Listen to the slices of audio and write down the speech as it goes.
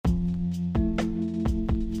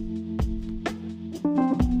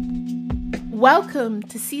Welcome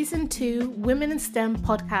to Season 2 Women in STEM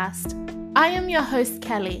podcast. I am your host,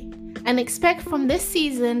 Kelly, and expect from this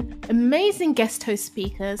season amazing guest host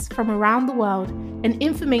speakers from around the world and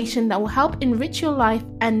information that will help enrich your life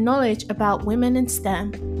and knowledge about women in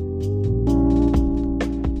STEM.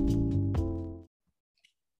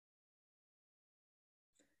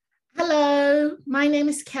 Hello, my name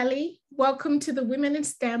is Kelly. Welcome to the Women in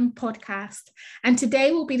STEM podcast. And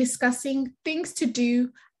today we'll be discussing things to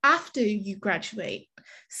do after you graduate.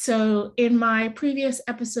 So in my previous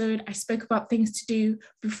episode, I spoke about things to do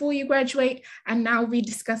before you graduate, and now we're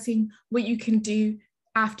discussing what you can do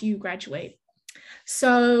after you graduate.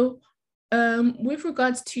 So with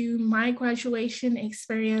regards to my graduation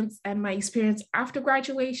experience and my experience after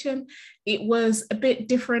graduation, it was a bit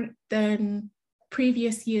different than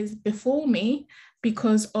previous years before me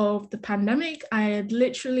because of the pandemic. I had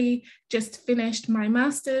literally just finished my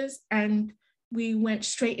master's and we went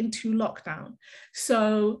straight into lockdown.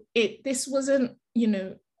 So this wasn't,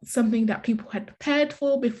 something that people had prepared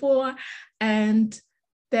for before. And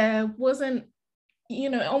there wasn't,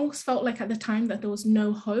 it almost felt like at the time that there was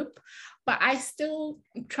no hope. But I still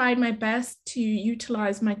tried my best to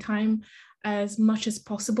utilize my time as much as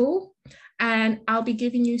possible. And I'll be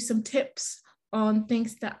giving you some tips on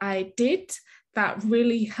things that I did that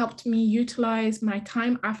really helped me utilize my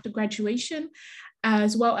time after graduation,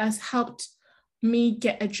 as well as helped me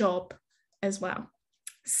get a job as well.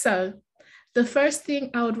 So the first thing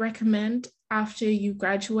I would recommend after you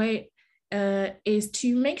graduate is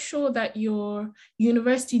to make sure that your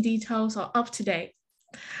university details are up to date.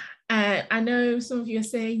 And I know some of you are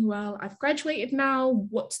saying, well, I've graduated now.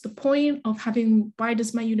 What's the point of why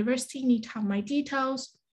does my university need to have my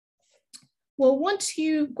details? Well, once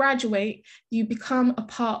you graduate, you become a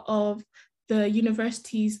part of the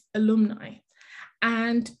university's alumni.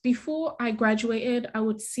 And before I graduated, I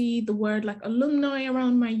would see the word like alumni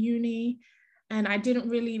around my uni, and I didn't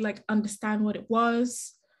really understand what it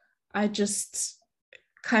was. I just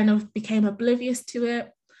kind of became oblivious to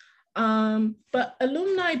it. But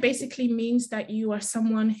alumni basically means that you are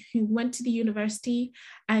someone who went to the university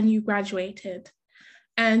and you graduated.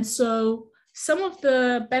 And so some of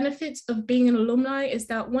the benefits of being an alumni is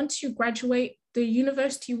that once you graduate, the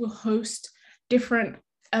university will host different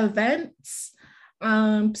events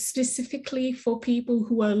specifically for people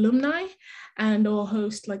who are alumni, and or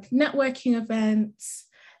host networking events,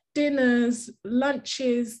 dinners,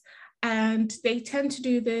 lunches, and they tend to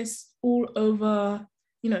do this all over,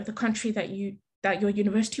 the country that your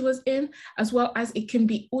university was in, as well as it can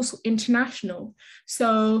be also international.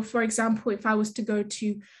 So, for example, if I was to go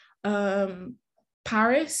to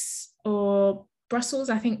Paris or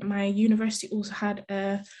Brussels, I think my university also had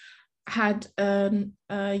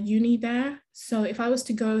a uni there. So if I was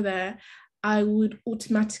to go there, I would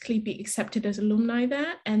automatically be accepted as alumni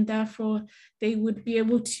there, and therefore they would be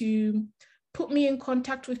able to put me in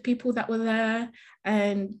contact with people that were there,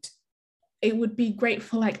 and it would be great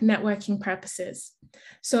for networking purposes.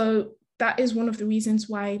 So that is one of the reasons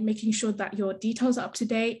why making sure that your details are up to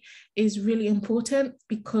date is really important,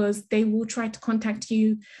 because they will try to contact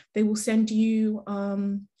you. They will send you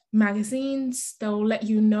magazines. They'll let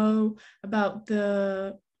you know about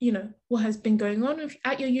what has been going on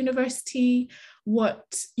at your university, what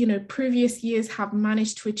previous years have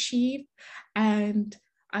managed to achieve. And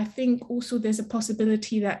I think also there's a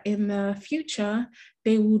possibility that in the future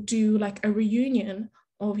they will do a reunion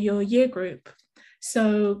of your year group.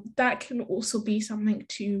 So that can also be something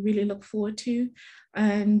to really look forward to.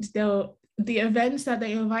 And the events that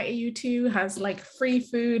they invite you to has free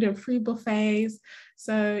food and free buffets.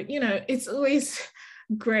 So, it's always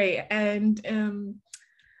great. And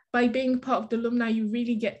by being part of the alumni, you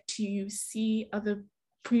really get to see other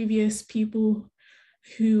previous people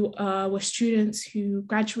who were students who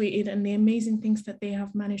graduated and the amazing things that they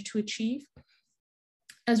have managed to achieve,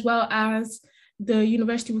 as well as the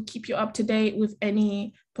university will keep you up to date with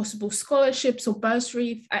any possible scholarships or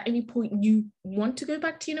bursaries. If at any point you want to go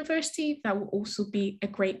back to university, that will also be a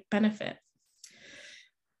great benefit.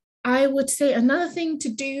 I would say another thing to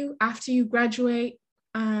do after you graduate,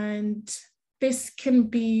 and this can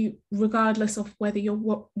be regardless of whether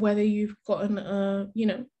you've gotten a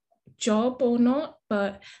job or not,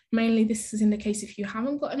 but mainly this is in the case if you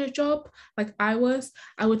haven't gotten a job like I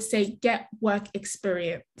would say get work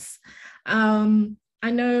experience.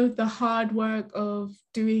 I know the hard work of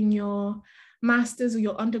doing your master's or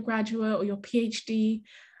your undergraduate or your PhD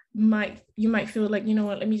you might feel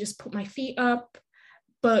let me just put my feet up.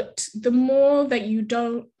 But the more that you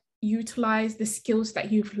don't utilize the skills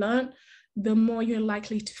that you've learned, the more you're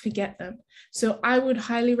likely to forget them. So I would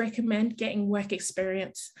highly recommend getting work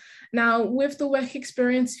experience. Now, with the work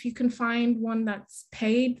experience, if you can find one that's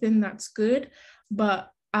paid, then that's good. But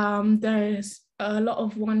there's a lot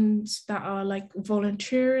of ones that are like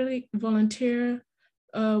volunteer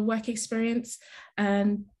work experience,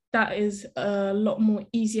 and that is a lot more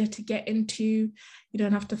easier to get into. You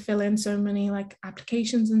don't have to fill in so many like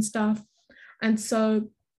applications and stuff. And so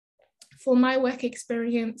for my work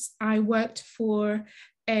experience, I worked for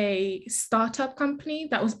a startup company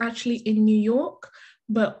that was actually in New York,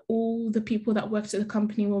 but all the people that worked at the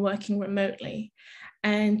company were working remotely.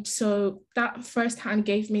 And so that firsthand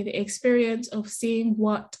gave me the experience of seeing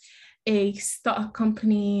what a startup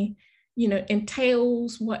company,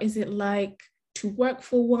 entails, what is it like to work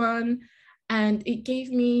for one. And it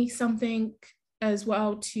gave me something as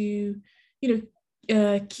well to,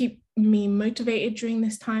 keep me motivated during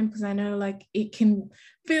this time, because I know like it can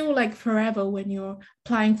feel like forever when you're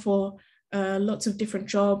applying for lots of different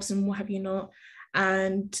jobs and what have you not.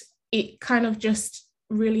 And it kind of just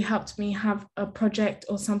really helped me have a project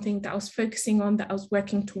or something that I was focusing on, that I was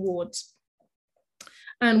working towards.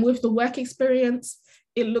 And with the work experience,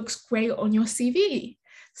 it looks great on your CV.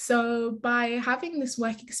 So by having this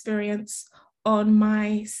work experience on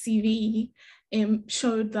my CV, it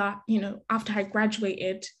showed that, after I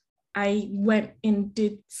graduated, I went and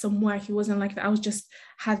did some work. It wasn't like that I was just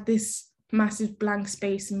had this massive blank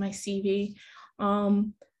space in my CV.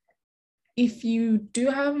 If you do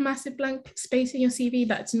have a massive blank space in your CV,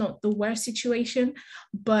 that's not the worst situation,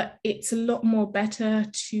 but it's a lot more better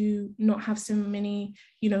to not have so many,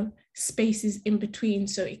 spaces in between,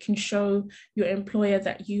 so it can show your employer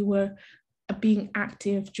that you were being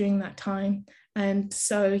active during that time. And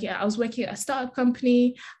so, yeah, I was working at a startup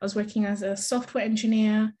company. I was working as a software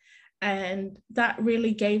engineer, and that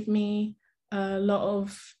really gave me a lot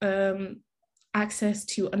of access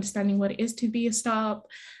to understanding what it is to be a startup,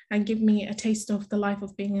 and give me a taste of the life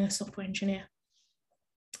of being a software engineer.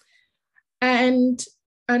 And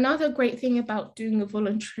another great thing about doing a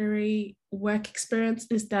voluntary work experience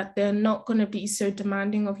is that they're not going to be so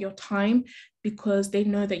demanding of your time, because they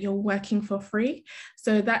know that you're working for free.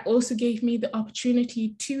 So that also gave me the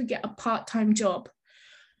opportunity to get a part-time job.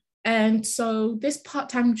 And so this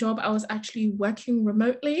part-time job, I was actually working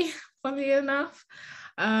remotely, funnily enough,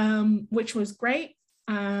 which was great,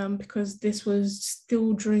 because this was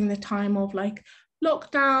still during the time of like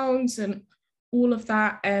lockdowns and all of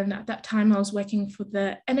that. And at that time I was working for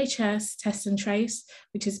the NHS Test and Trace,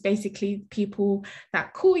 which is basically people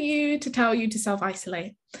that call you to tell you to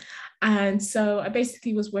self-isolate. And so I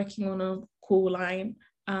basically was working on a call line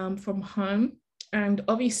from home. And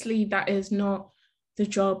obviously that is not the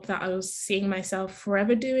job that I was seeing myself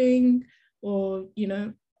forever doing, or,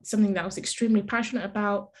 something that I was extremely passionate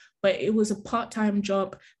about, but it was a part-time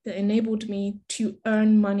job that enabled me to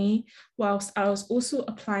earn money whilst I was also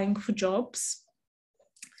applying for jobs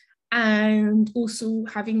and also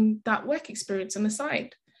having that work experience on the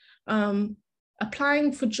side.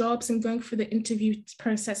 Applying for jobs and going through the interview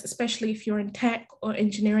process, especially if you're in tech or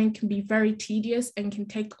engineering, can be very tedious and can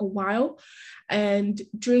take a while. And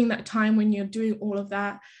during that time when you're doing all of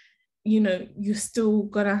that, you're still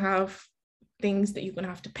gonna have things that you're gonna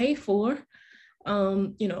have to pay for.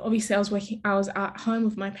 Obviously I was at home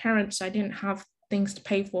with my parents, so I didn't have things to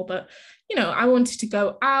pay for, but I wanted to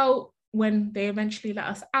go out. When they eventually let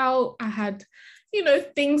us out, I had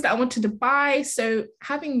things that I wanted to buy. So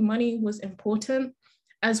having money was important,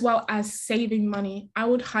 as well as saving money. I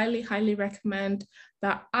would highly, highly recommend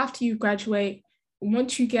that after you graduate,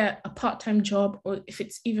 once you get a part-time job, or if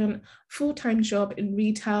it's even full-time job in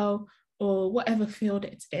retail or whatever field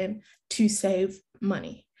it's in, to save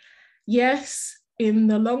money. Yes, in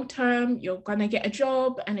the long term, you're gonna get a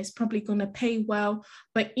job and it's probably gonna pay well,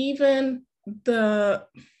 but even the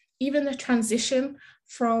transition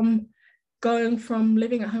from going from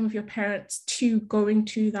living at home with your parents to going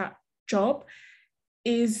to that job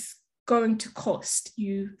is going to cost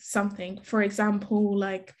you something. For example,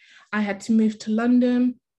 like I had to move to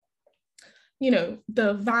London,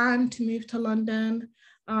 the van to move to London.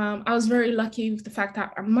 I was very lucky with the fact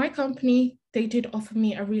that at my company, they did offer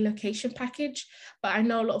me a relocation package, but I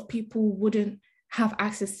know a lot of people wouldn't have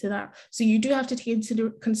access to that. So you do have to take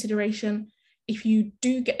into consideration, if you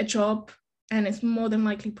do get a job and it's more than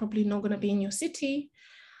likely probably not going to be in your city,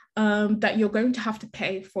 that you're going to have to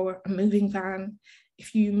pay for a moving van.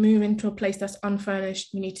 If you move into a place that's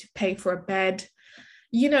unfurnished, you need to pay for a bed.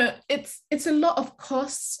 It's a lot of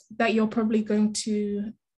costs that you're probably going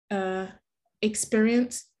to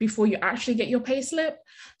experience before you actually get your payslip.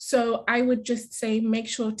 So I would just say make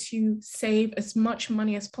sure to save as much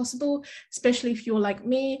money as possible, especially if you're like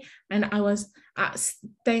me and I was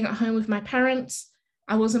staying at home with my parents.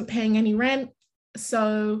 I wasn't paying any rent.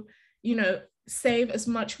 So, save as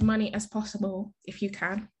much money as possible if you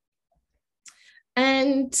can.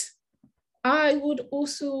 And I would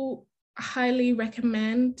also highly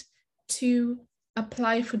recommend to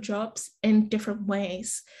apply for jobs in different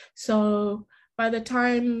ways. So by the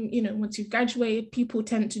time, once you've graduated, people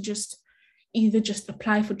tend to either just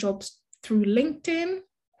apply for jobs through LinkedIn,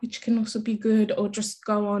 which can also be good, or just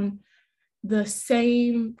go on the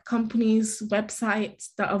same companies' websites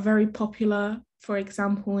that are very popular. For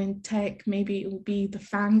example, in tech, maybe it will be the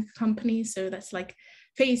FANG company. So that's like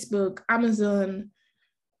Facebook, Amazon,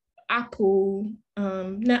 Apple,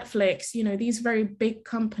 Netflix, these very big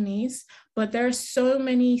companies, but there are so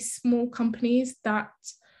many small companies that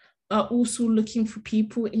are also looking for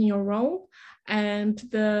people in your role. And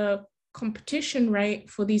the competition rate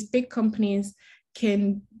for these big companies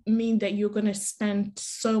can mean that you're going to spend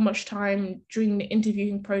so much time during the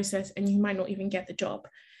interviewing process and you might not even get the job.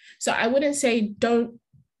 So I wouldn't say do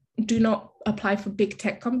not apply for big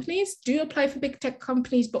tech companies. Do apply for big tech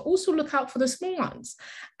companies, but also look out for the small ones.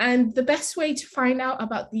 And the best way to find out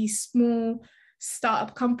about these small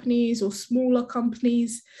startup companies or smaller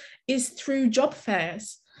companies is through job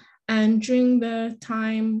fairs. And during the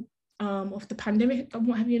time of the pandemic and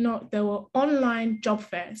what have you not, there were online job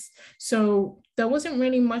fairs. So there wasn't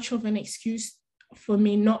really much of an excuse for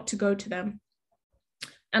me not to go to them.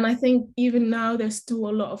 And I think even now, there's still a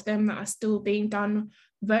lot of them that are still being done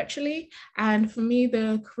virtually. And for me,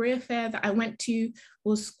 the career fair that I went to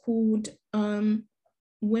was called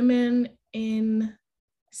Women in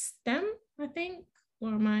STEM, I think. Or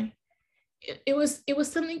am I? It was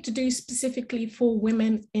something to do specifically for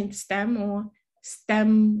women in STEM, or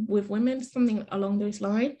STEM with women, something along those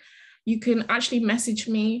lines. You can actually message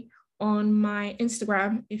me on my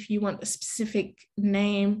Instagram if you want a specific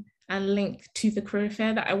name and link to the career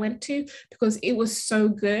fair that I went to, because it was so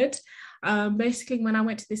good. Basically, when I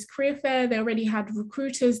went to this career fair, they already had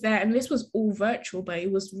recruiters there, and this was all virtual, but it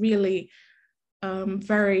was really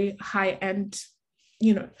very high-end,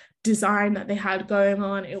 design that they had going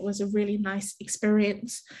on. It was a really nice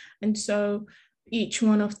experience. And so each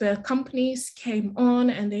one of the companies came on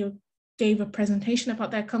and they gave a presentation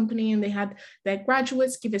about their company, and they had their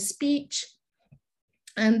graduates give a speech.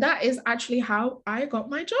 And that is actually how I got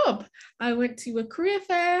my job. I went to a career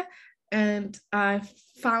fair and I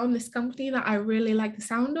found this company that I really like the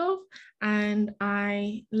sound of, and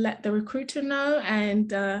I let the recruiter know,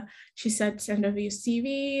 and she said, send over your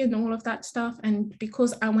CV and all of that stuff. And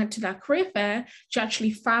because I went to that career fair, she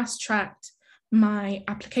actually fast-tracked my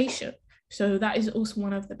application. So that is also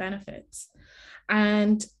one of the benefits.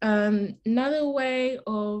 And another way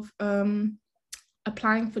of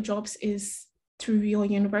applying for jobs is through your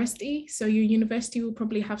university. So your university will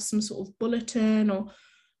probably have some sort of bulletin or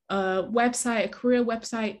a website, a career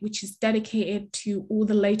website, which is dedicated to all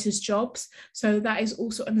the latest jobs. So that is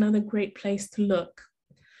also another great place to look.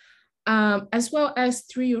 As well as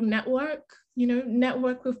through your network,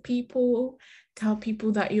 network with people, tell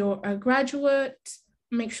people that you're a graduate,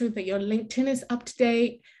 make sure that your LinkedIn is up to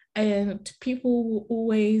date, and people will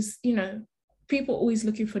always, people are always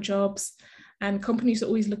looking for jobs, and companies are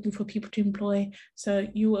always looking for people to employ. So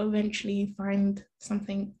you will eventually find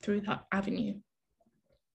something through that avenue.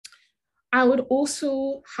 I would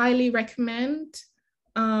also highly recommend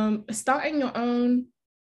starting your own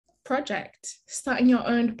project, starting your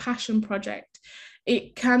own passion project.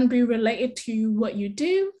 It can be related to what you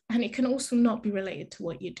do, and it can also not be related to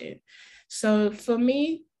what you do. So for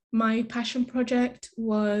me, my passion project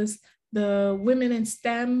was the Women in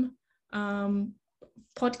STEM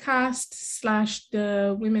podcast /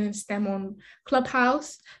 the Women in STEM on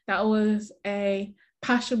Clubhouse. That was a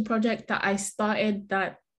passion project that I started,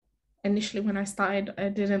 that initially when I started, I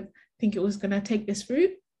didn't think it was going to take this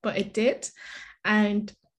route, but it did.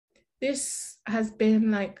 And this has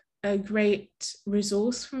been like a great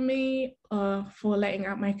resource for me for letting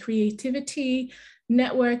out my creativity,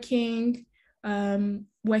 networking,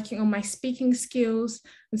 working on my speaking skills.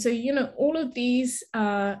 And so, all of these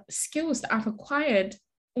skills that I've acquired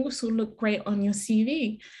also look great on your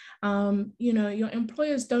CV. Your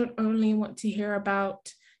employers don't only want to hear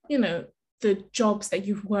about, the jobs that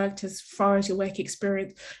you've worked as far as your work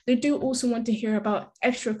experience. They do also want to hear about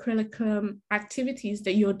extracurricular activities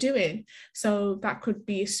that you're doing. So that could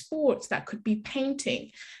be sports, that could be painting.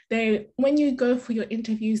 When you go for your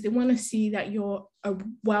interviews, they want to see that you're a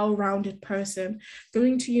well-rounded person.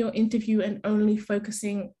 Going to your interview and only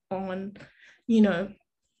focusing on you know,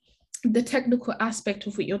 the technical aspect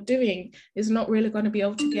of what you're doing is not really going to be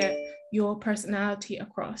able to get your personality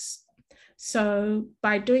across. So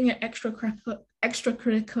by doing an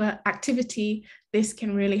extracurricular activity, this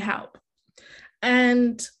can really help.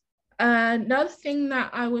 And another thing that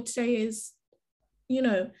I would say is,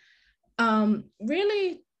 really,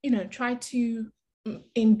 try to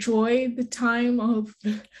enjoy the time of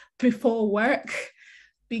before work,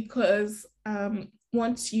 because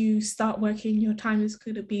once you start working, your time is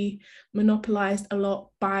going to be monopolized a lot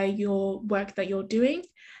by your work that you're doing.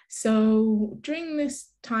 So during this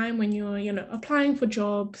time when you're, applying for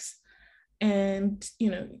jobs and,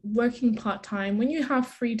 working part-time, when you have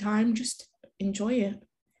free time, just enjoy it.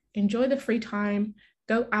 Enjoy the free time,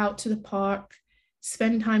 go out to the park,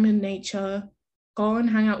 spend time in nature, go and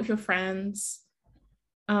hang out with your friends.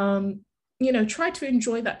 Try to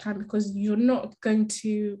enjoy that time, because you're not going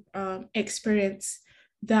to experience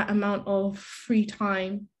that amount of free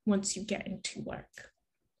time once you get into work.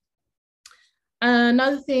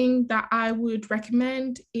 Another thing that I would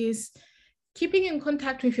recommend is keeping in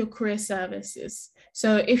contact with your career services.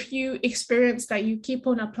 So if you experience that you keep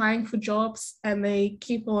on applying for jobs and they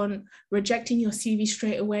keep on rejecting your CV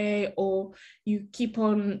straight away, or you keep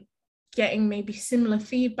on getting maybe similar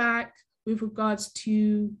feedback with regards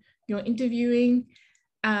to your interviewing,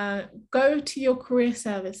 go to your career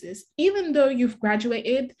services. Even though you've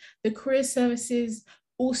graduated, the career services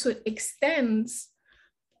also extends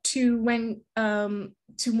to when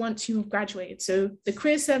to once you've graduated. So the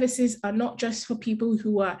career services are not just for people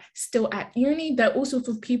who are still at uni, they're also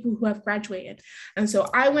for people who have graduated. And so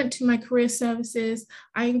I went to my career services,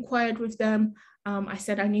 I inquired with them. I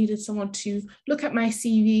said I needed someone to look at my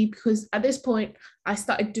CV, because at this point I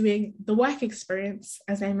started doing the work experience,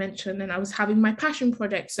 as I mentioned, and I was having my passion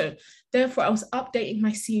project. So therefore I was updating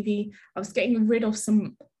my CV. I was getting rid of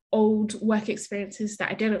some old work experiences that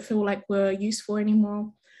I didn't feel like were useful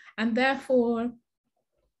anymore. And therefore,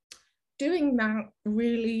 doing that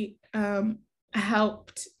really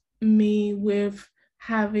helped me with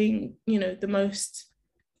having,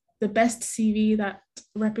 the best CV that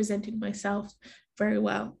represented myself very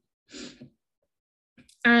well.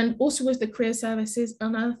 And also with the career services,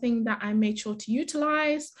 another thing that I made sure to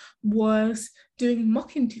utilize was doing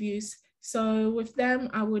mock interviews. So with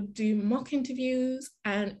them, I would do mock interviews,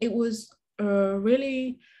 and it was a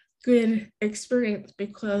really good experience,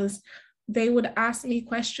 because they would ask me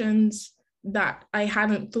questions that I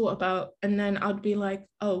hadn't thought about. And then I'd be like,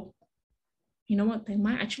 oh, you know what, they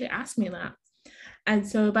might actually ask me that. And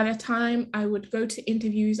so by the time I would go to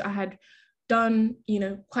interviews, I had done,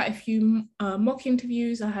 quite a few mock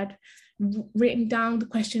interviews. I had written down the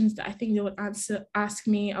questions that I think they would ask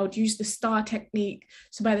me. I would use the STAR technique.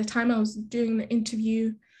 So by the time I was doing the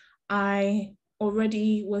interview, I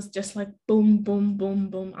already was just like boom, boom,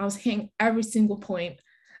 boom, boom. I was hitting every single point.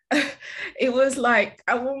 It was like,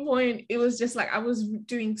 at one point, it was just like I was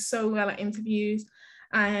doing so well at interviews.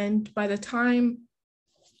 And by the time,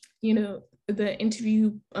 the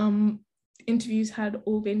interviews had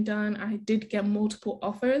all been done, I did get multiple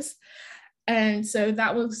offers. And so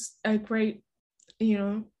that was a great,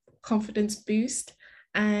 confidence boost.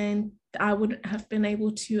 And I wouldn't have been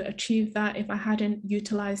able to achieve that if I hadn't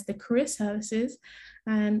utilized the career services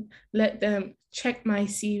and let them check my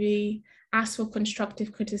CV, ask for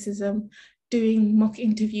constructive criticism, doing mock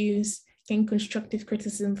interviews, getting constructive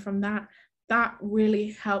criticism from that. That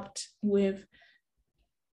really helped with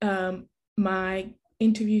my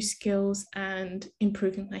interview skills and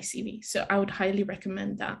improving my CV. So I would highly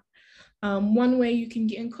recommend that. One way you can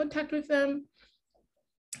get in contact with them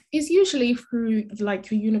is usually through like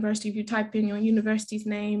your university. If you type in your university's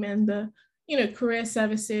name and the, career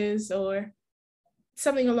services or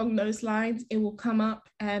something along those lines, it will come up,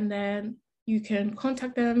 and then you can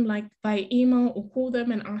contact them like by email or call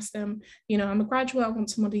them and ask them, I'm a graduate, I want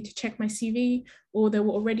somebody to check my CV, or they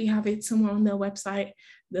will already have it somewhere on their website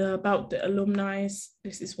about the alumni,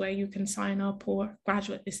 this is where you can sign up, or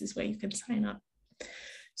graduate, this is where you can sign up.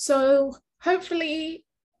 So hopefully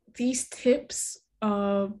these tips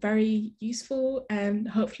are very useful, and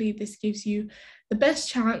hopefully this gives you the best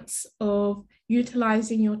chance of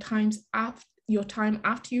utilizing your time after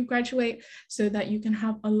you graduate, so that you can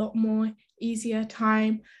have a lot more easier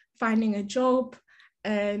time finding a job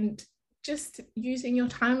and just using your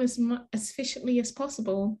time as efficiently as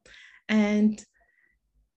possible. And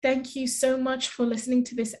thank you so much for listening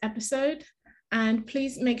to this episode. And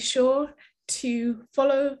please make sure to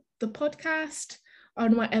follow the podcast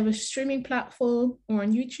on whatever streaming platform or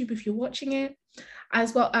on YouTube if you're watching it,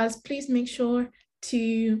 as well as please make sure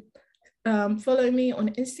to follow me on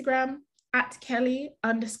Instagram at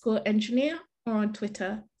Kelly_engineer, or on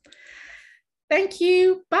Twitter. Thank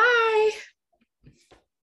you. Bye.